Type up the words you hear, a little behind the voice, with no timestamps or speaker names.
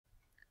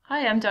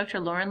Hi, I'm Dr.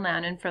 Lauren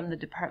Lannon from the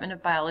Department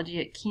of Biology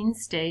at Keene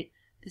State.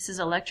 This is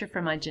a lecture for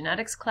my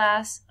genetics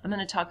class. I'm going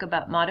to talk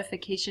about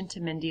modification to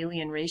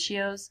Mendelian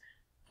ratios,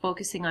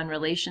 focusing on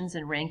relations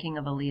and ranking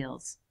of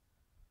alleles.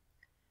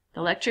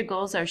 The lecture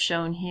goals are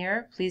shown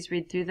here. Please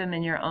read through them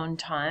in your own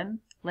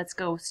time. Let's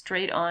go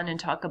straight on and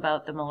talk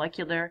about the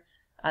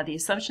the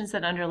assumptions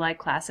that underlie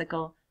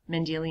classical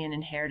Mendelian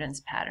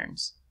inheritance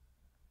patterns.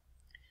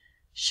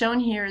 Shown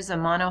here is a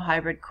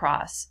monohybrid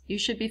cross. You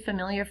should be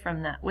familiar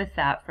with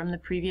that from the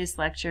previous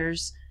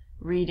lectures,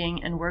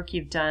 reading, and work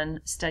you've done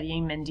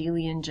studying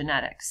Mendelian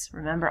genetics.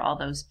 Remember all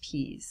those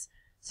P's.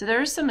 So there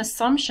are some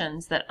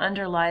assumptions that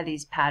underlie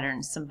these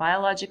patterns, some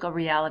biological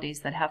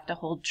realities that have to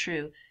hold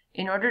true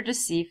in order to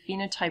see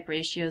phenotype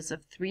ratios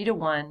of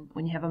 3:1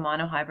 when you have a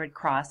monohybrid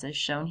cross, as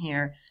shown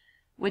here,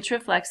 which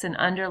reflects an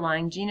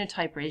underlying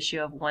genotype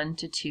ratio of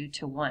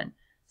 1:2:1.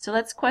 So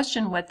let's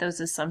question what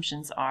those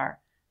assumptions are.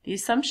 The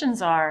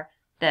assumptions are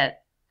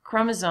that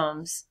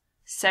chromosomes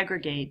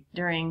segregate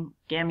during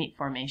gamete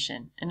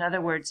formation. In other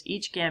words,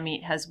 each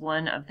gamete has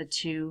one of the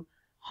two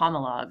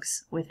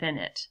homologs within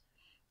it,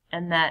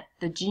 and that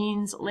the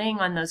genes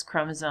laying on those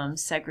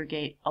chromosomes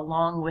segregate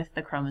along with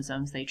the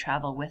chromosomes. They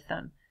travel with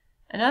them.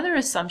 Another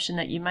assumption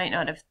that you might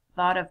not have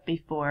thought of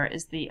before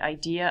is the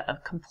idea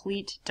of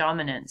complete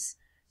dominance.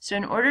 So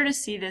in order to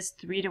see this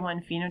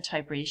 3:1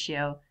 phenotype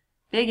ratio,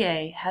 big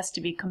A has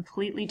to be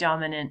completely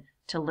dominant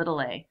to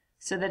little a,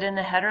 so that in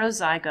the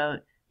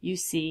heterozygote you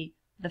see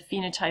the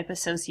phenotype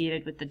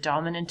associated with the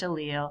dominant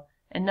allele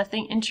and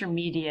nothing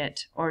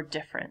intermediate or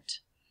different.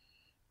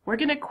 We're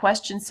going to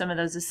question some of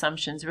those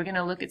assumptions. We're going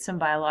to look at some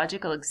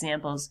biological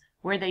examples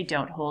where they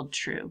don't hold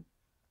true.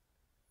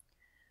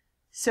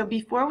 So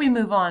before we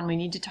move on, we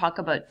need to talk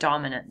about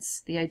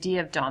dominance, the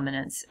idea of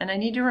dominance. And I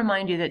need to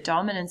remind you that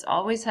dominance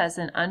always has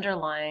an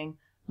underlying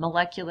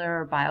molecular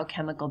or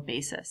biochemical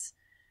basis.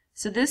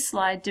 So this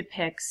slide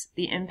depicts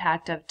the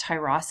impact of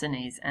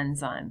tyrosinase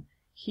enzyme.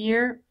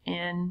 Here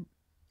in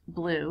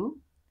blue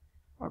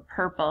or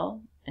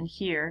purple, and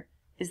here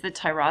is the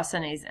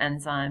tyrosinase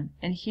enzyme,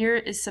 and here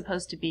is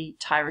supposed to be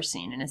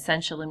tyrosine, an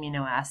essential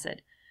amino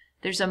acid.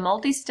 There's a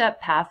multi-step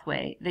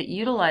pathway that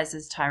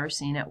utilizes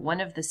tyrosine at one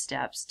of the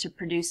steps to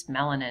produce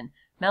melanin.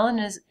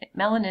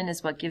 Melanin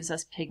is what gives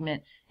us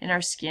pigment in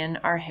our skin,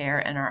 our hair,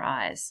 and our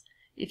eyes.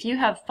 If you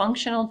have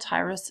functional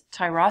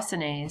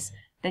tyrosinase,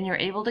 then you're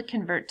able to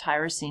convert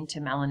tyrosine to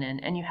melanin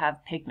and you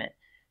have pigment.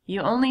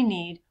 You only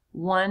need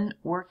one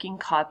working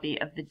copy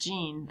of the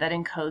gene that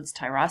encodes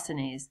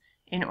tyrosinase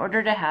in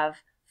order to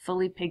have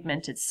fully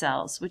pigmented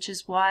cells, which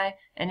is why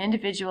an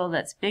individual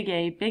that's big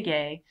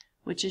A,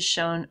 which is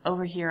shown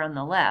over here on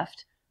the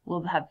left,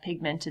 will have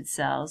pigmented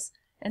cells,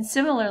 and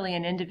similarly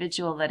an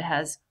individual that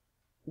has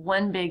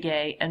one big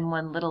A and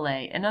one little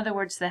a, in other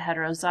words the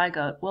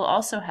heterozygote, will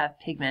also have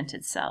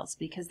pigmented cells,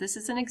 because this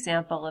is an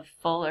example of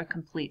full or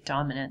complete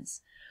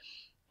dominance.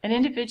 An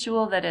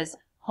individual that is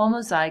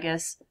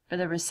homozygous for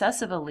the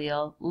recessive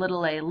allele,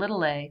 little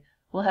a,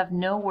 will have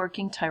no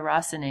working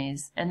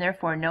tyrosinase and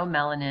therefore no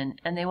melanin,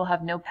 and they will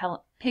have no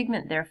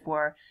pigment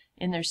therefore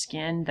in their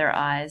skin, their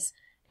eyes,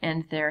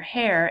 and their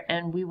hair,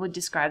 and we would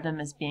describe them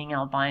as being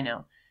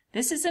albino.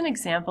 This is an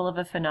example of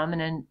a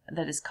phenomenon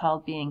that is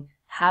called being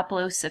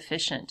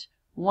haplosufficient.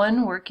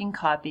 One working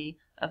copy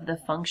of the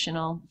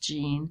functional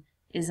gene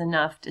is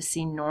enough to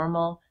see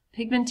normal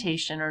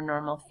pigmentation or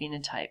normal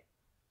phenotype.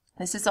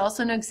 This is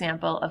also an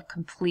example of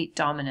complete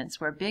dominance,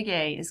 where big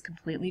A is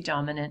completely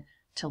dominant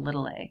to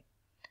little a.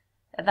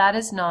 That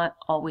is not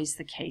always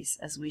the case,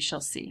 as we shall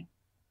see.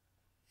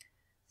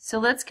 So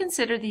let's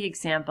consider the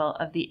example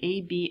of the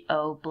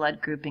ABO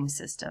blood grouping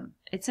system.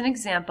 It's an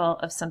example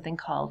of something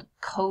called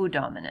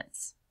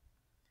codominance.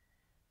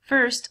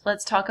 First,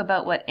 let's talk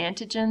about what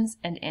antigens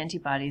and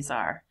antibodies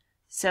are.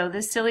 So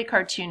this silly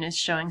cartoon is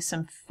showing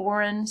some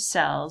foreign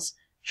cells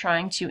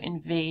trying to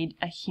invade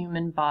a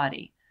human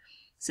body.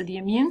 So the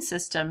immune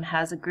system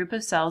has a group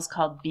of cells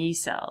called B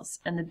cells,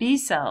 and the B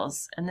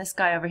cells, and this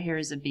guy over here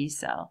is a B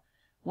cell,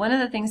 one of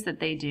the things that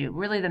they do,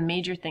 really the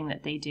major thing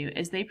that they do,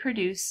 is they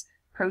produce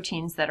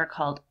proteins that are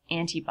called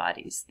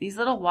antibodies. These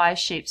little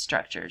Y-shaped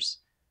structures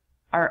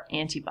are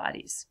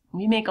antibodies.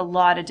 We make a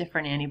lot of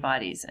different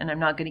antibodies, and I'm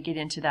not going to get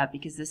into that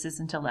because this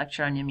isn't a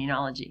lecture on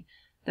immunology.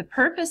 The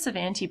purpose of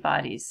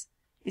antibodies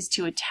is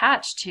to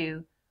attach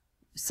to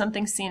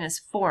something seen as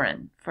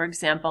foreign. For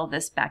example,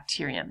 this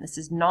bacterium. This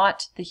is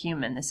not the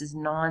human. This is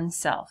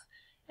non-self.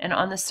 And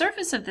on the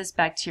surface of this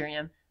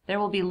bacterium, there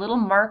will be little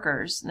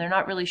markers. They're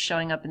not really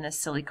showing up in this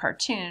silly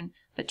cartoon,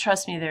 but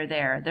trust me, they're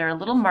there. There are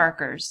little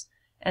markers,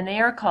 and they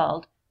are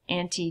called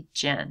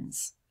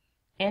antigens.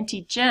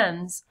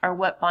 Antigens are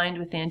what bind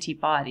with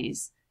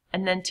antibodies,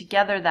 and then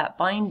together that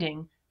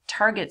binding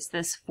targets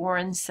this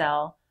foreign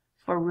cell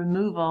for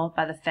removal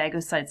by the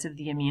phagocytes of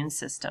the immune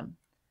system.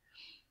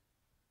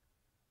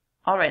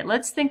 All right,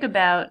 let's think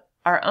about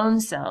our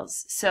own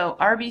cells. So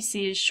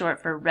RBC is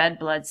short for red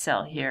blood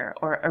cell here,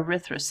 or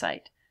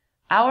erythrocyte.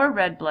 Our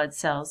red blood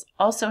cells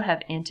also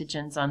have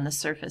antigens on the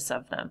surface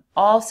of them.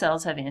 All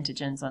cells have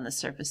antigens on the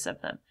surface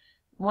of them.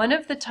 One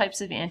of the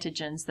types of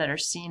antigens that are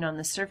seen on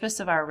the surface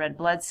of our red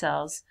blood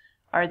cells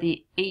are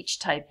the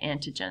H-type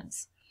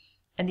antigens.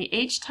 And the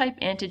H-type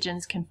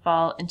antigens can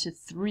fall into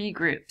three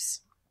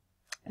groups.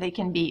 They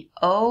can be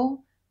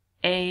O,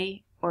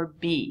 A, or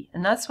B.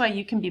 And that's why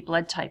you can be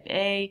blood type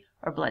A,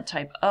 or blood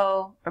type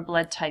O, or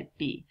blood type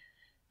B.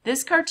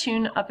 This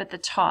cartoon up at the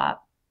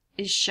top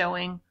is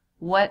showing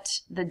what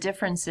the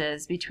difference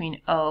is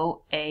between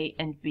O, A,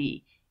 and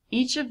B.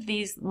 Each of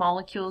these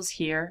molecules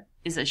here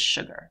is a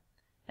sugar,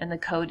 and the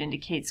code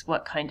indicates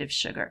what kind of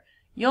sugar.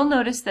 You'll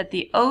notice that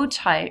the O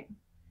type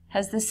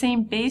has the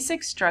same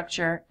basic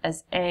structure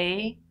as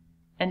A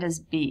and as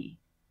B.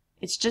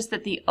 It's just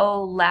that the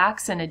O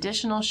lacks an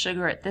additional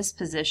sugar at this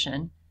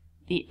position.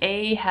 The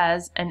A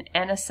has an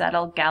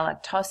N-acetyl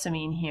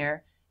galactosamine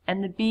here,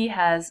 and the B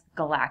has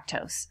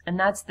galactose, and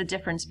that's the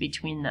difference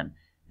between them.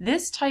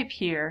 This type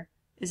here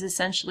is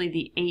essentially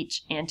the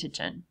H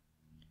antigen.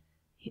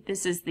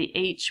 This is the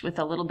H with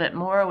a little bit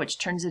more, which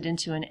turns it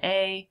into an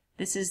A.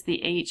 This is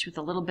the H with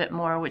a little bit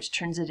more, which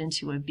turns it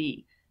into a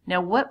B.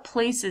 Now, what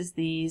places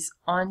these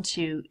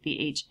onto the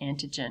H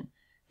antigen?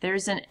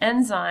 There's an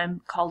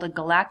enzyme called a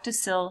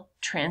galactosyl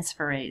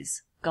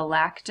transferase.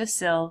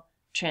 Galactosyl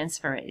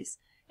transferase.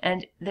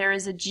 And there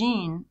is a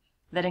gene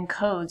that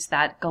encodes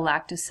that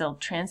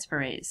galactosyl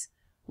transferase.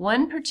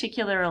 One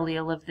particular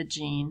allele of the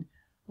gene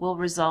will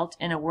result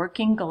in a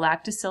working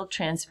galactosyl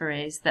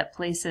transferase that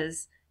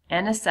places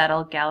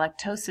N-acetyl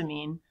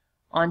galactosamine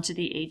onto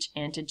the H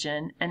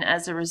antigen, and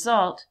as a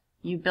result,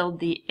 you build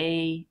the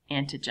A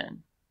antigen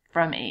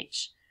from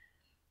H.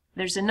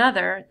 There's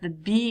another, the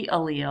B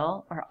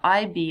allele, or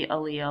IB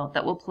allele,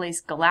 that will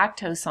place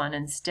galactose on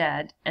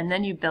instead, and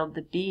then you build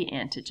the B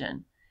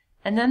antigen.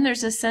 And then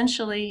there's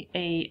essentially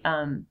a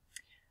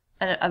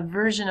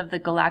version of the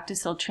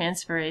galactosyl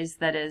transferase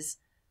that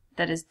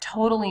is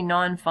totally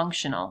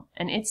non-functional,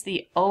 and it's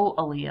the O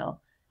allele.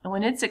 And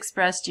when it's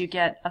expressed, you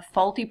get a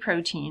faulty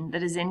protein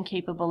that is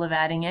incapable of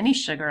adding any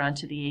sugar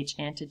onto the H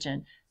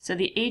antigen. So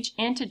the H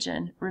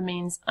antigen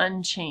remains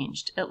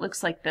unchanged. It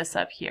looks like this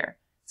up here.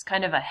 It's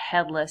kind of a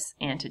headless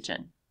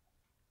antigen.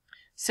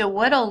 So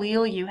what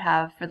allele you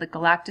have for the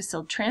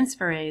galactosyl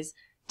transferase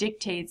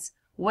dictates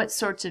what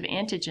sorts of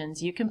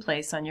antigens you can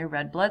place on your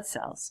red blood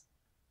cells.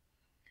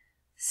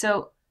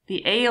 So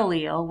the A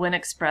allele, when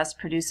expressed,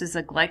 produces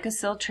a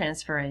glycosyl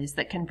transferase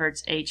that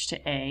converts H to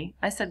A.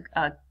 I said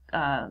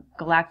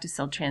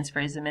galactosyl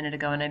transferase a minute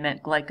ago, and I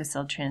meant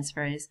glycosyl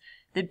transferase.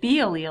 The B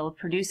allele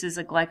produces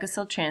a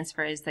glycosyl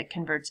transferase that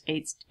converts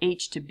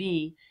H to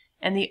B,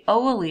 and the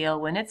O allele,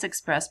 when it's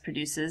expressed,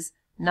 produces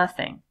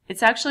nothing.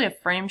 It's actually a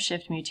frame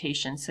shift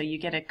mutation, so you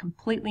get a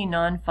completely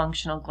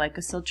non-functional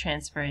glycosyl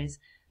transferase.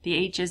 The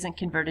H isn't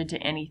converted to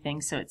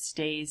anything, so it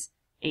stays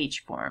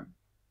H form.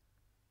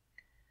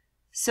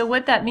 So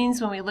what that means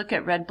when we look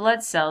at red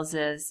blood cells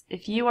is,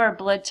 if you are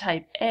blood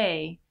type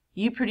A,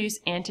 you produce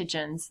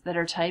antigens that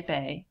are type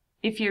A.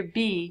 If you're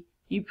B,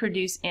 you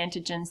produce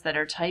antigens that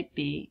are type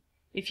B.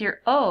 If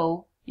you're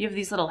O, you have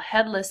these little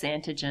headless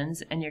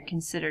antigens, and you're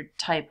considered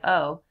type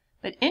O.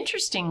 But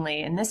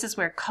interestingly, and this is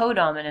where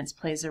codominance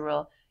plays a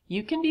role,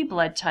 you can be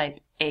blood type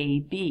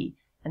AB,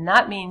 and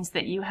that means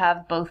that you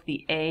have both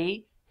the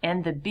A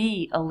and the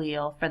B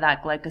allele for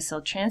that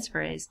glycosyl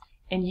transferase,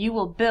 and you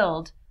will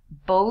build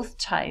both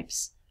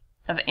types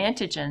of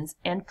antigens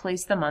and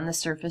place them on the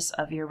surface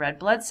of your red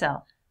blood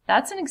cell.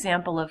 That's an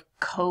example of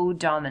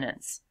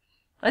codominance.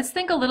 Let's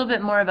think a little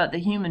bit more about the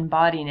human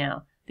body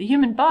now. The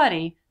human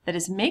body that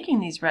is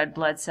making these red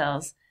blood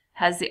cells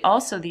has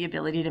also the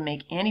ability to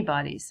make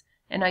antibodies.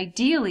 And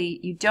ideally,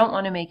 you don't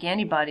want to make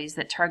antibodies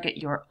that target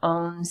your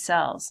own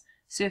cells.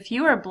 So if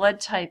you are blood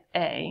type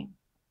A,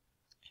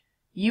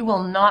 you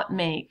will not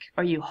make,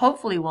 or you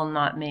hopefully will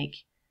not make,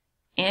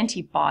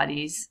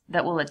 antibodies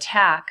that will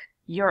attack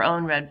your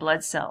own red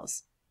blood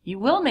cells. You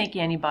will make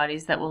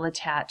antibodies that will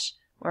attach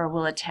or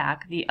will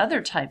attack the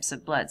other types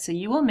of blood. So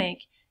you will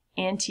make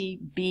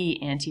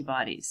anti-B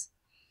antibodies.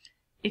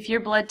 If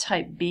you're blood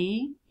type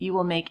B, you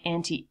will make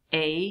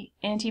anti-A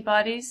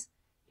antibodies.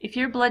 If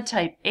you're blood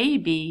type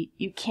AB,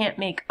 you can't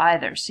make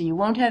either. So you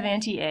won't have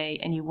anti-A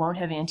and you won't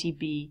have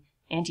anti-B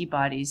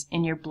antibodies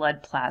in your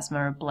blood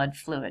plasma or blood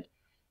fluid.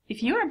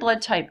 If you are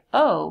blood type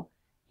O,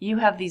 you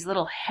have these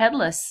little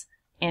headless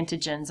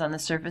antigens on the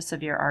surface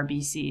of your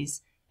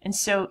RBCs. And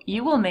so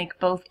you will make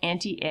both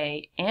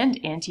anti-A and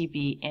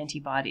anti-B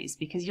antibodies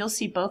because you'll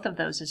see both of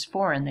those as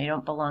foreign. They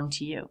don't belong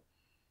to you.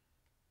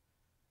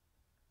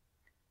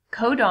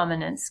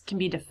 Codominance can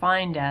be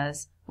defined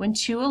as when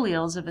two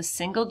alleles of a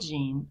single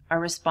gene are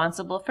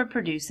responsible for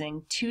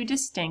producing two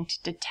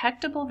distinct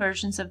detectable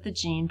versions of the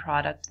gene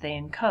product they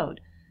encode.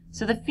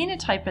 So the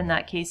phenotype in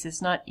that case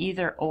is not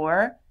either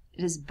or,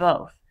 it is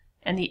both.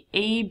 And the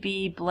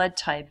AB blood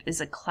type is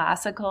a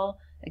classical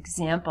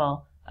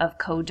example of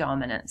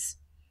codominance.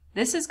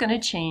 This is going to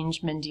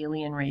change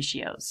Mendelian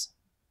ratios.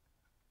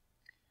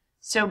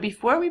 So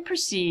before we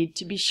proceed,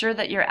 to be sure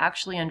that you're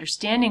actually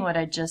understanding what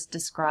I just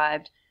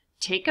described,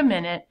 take a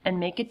minute and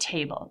make a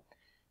table.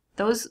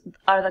 Those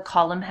are the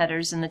column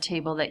headers in the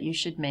table that you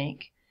should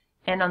make.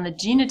 And on the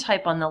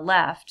genotype on the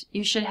left,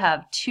 you should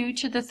have 2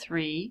 to the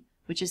 3,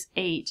 which is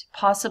 8,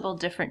 possible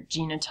different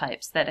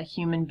genotypes that a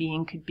human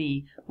being could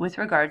be with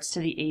regards to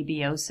the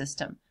ABO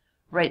system.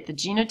 Write the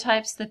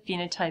genotypes, the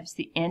phenotypes,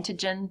 the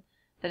antigen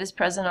that is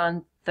present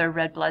on their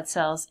red blood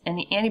cells, and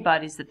the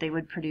antibodies that they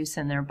would produce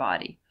in their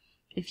body.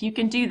 If you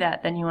can do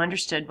that, then you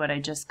understood what I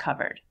just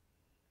covered.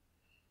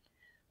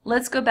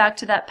 Let's go back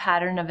to that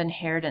pattern of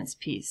inheritance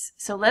piece.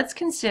 So let's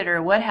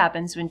consider what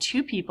happens when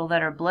two people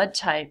that are blood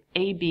type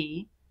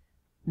AB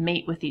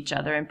mate with each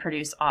other and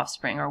produce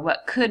offspring, or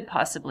what could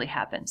possibly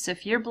happen. So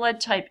if you're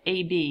blood type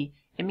AB,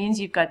 it means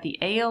you've got the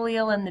A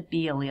allele and the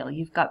B allele.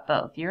 You've got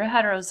both. You're a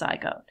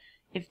heterozygote.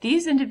 If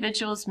these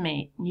individuals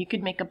mate, and you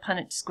could make a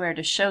Punnett square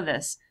to show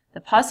this,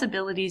 the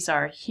possibilities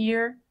are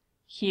here,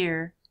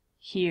 here,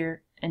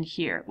 here, and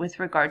here with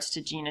regards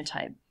to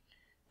genotype.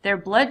 Their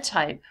blood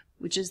type,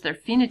 which is their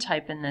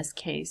phenotype in this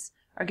case,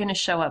 are going to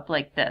show up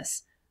like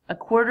this. A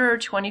quarter or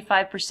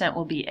 25%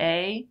 will be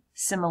A,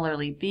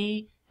 similarly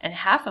B, and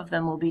half of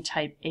them will be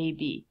type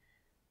AB.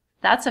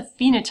 That's a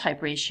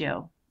phenotype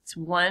ratio. It's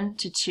 1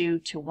 to 2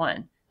 to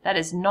 1. That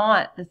is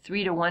not the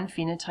 3 to 1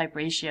 phenotype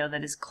ratio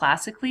that is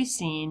classically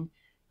seen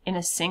in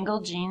a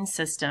single gene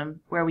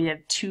system where we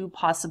have two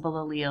possible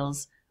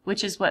alleles,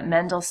 which is what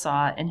Mendel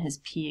saw in his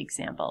P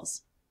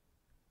examples.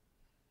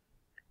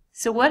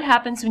 So what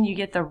happens when you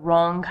get the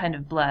wrong kind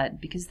of blood?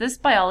 Because this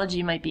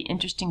biology might be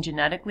interesting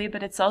genetically,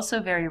 but it's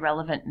also very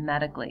relevant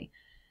medically.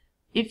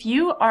 If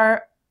you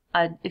are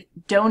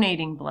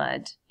donating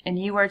blood and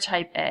you are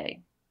type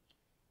A,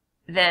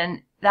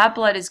 then that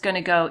blood is going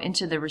to go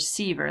into the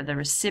receiver, the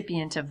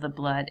recipient of the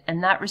blood,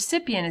 and that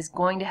recipient is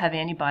going to have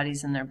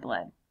antibodies in their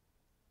blood.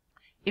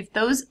 If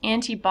those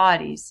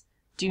antibodies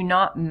do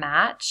not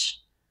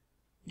match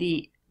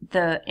the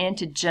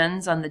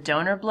antigens on the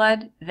donor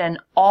blood, then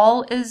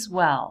all is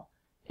well.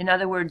 In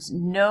other words,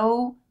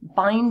 no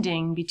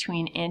binding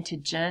between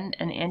antigen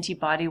and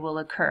antibody will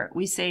occur.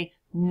 We say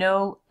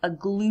no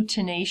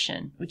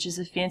agglutination, which is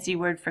a fancy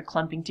word for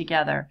clumping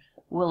together,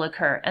 will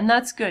occur. And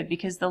that's good,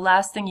 because the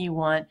last thing you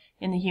want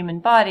in the human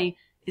body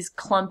is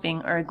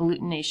clumping or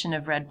agglutination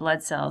of red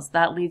blood cells.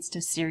 That leads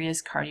to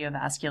serious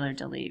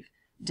cardiovascular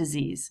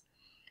disease.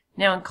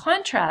 Now, in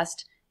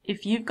contrast,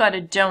 if you've got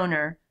a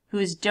donor who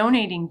is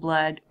donating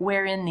blood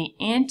wherein the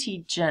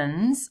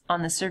antigens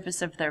on the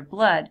surface of their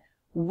blood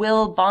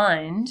will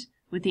bind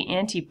with the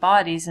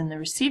antibodies in the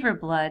receiver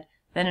blood,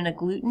 then an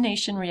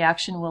agglutination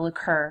reaction will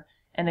occur,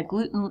 and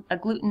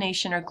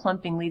agglutination or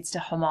clumping leads to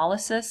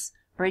hemolysis,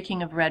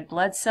 breaking of red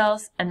blood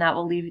cells, and that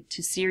will lead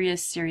to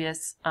serious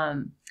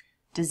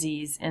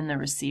disease in the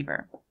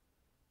receiver.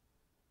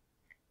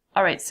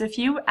 All right, so if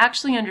you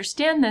actually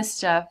understand this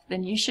stuff,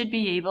 then you should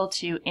be able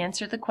to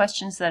answer the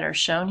questions that are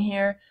shown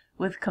here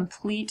with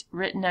complete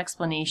written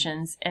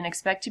explanations and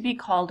expect to be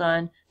called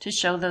on to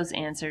show those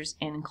answers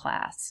in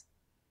class.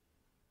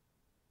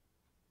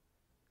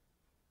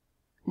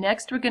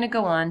 Next, we're going to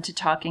go on to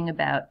talking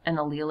about an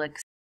allelic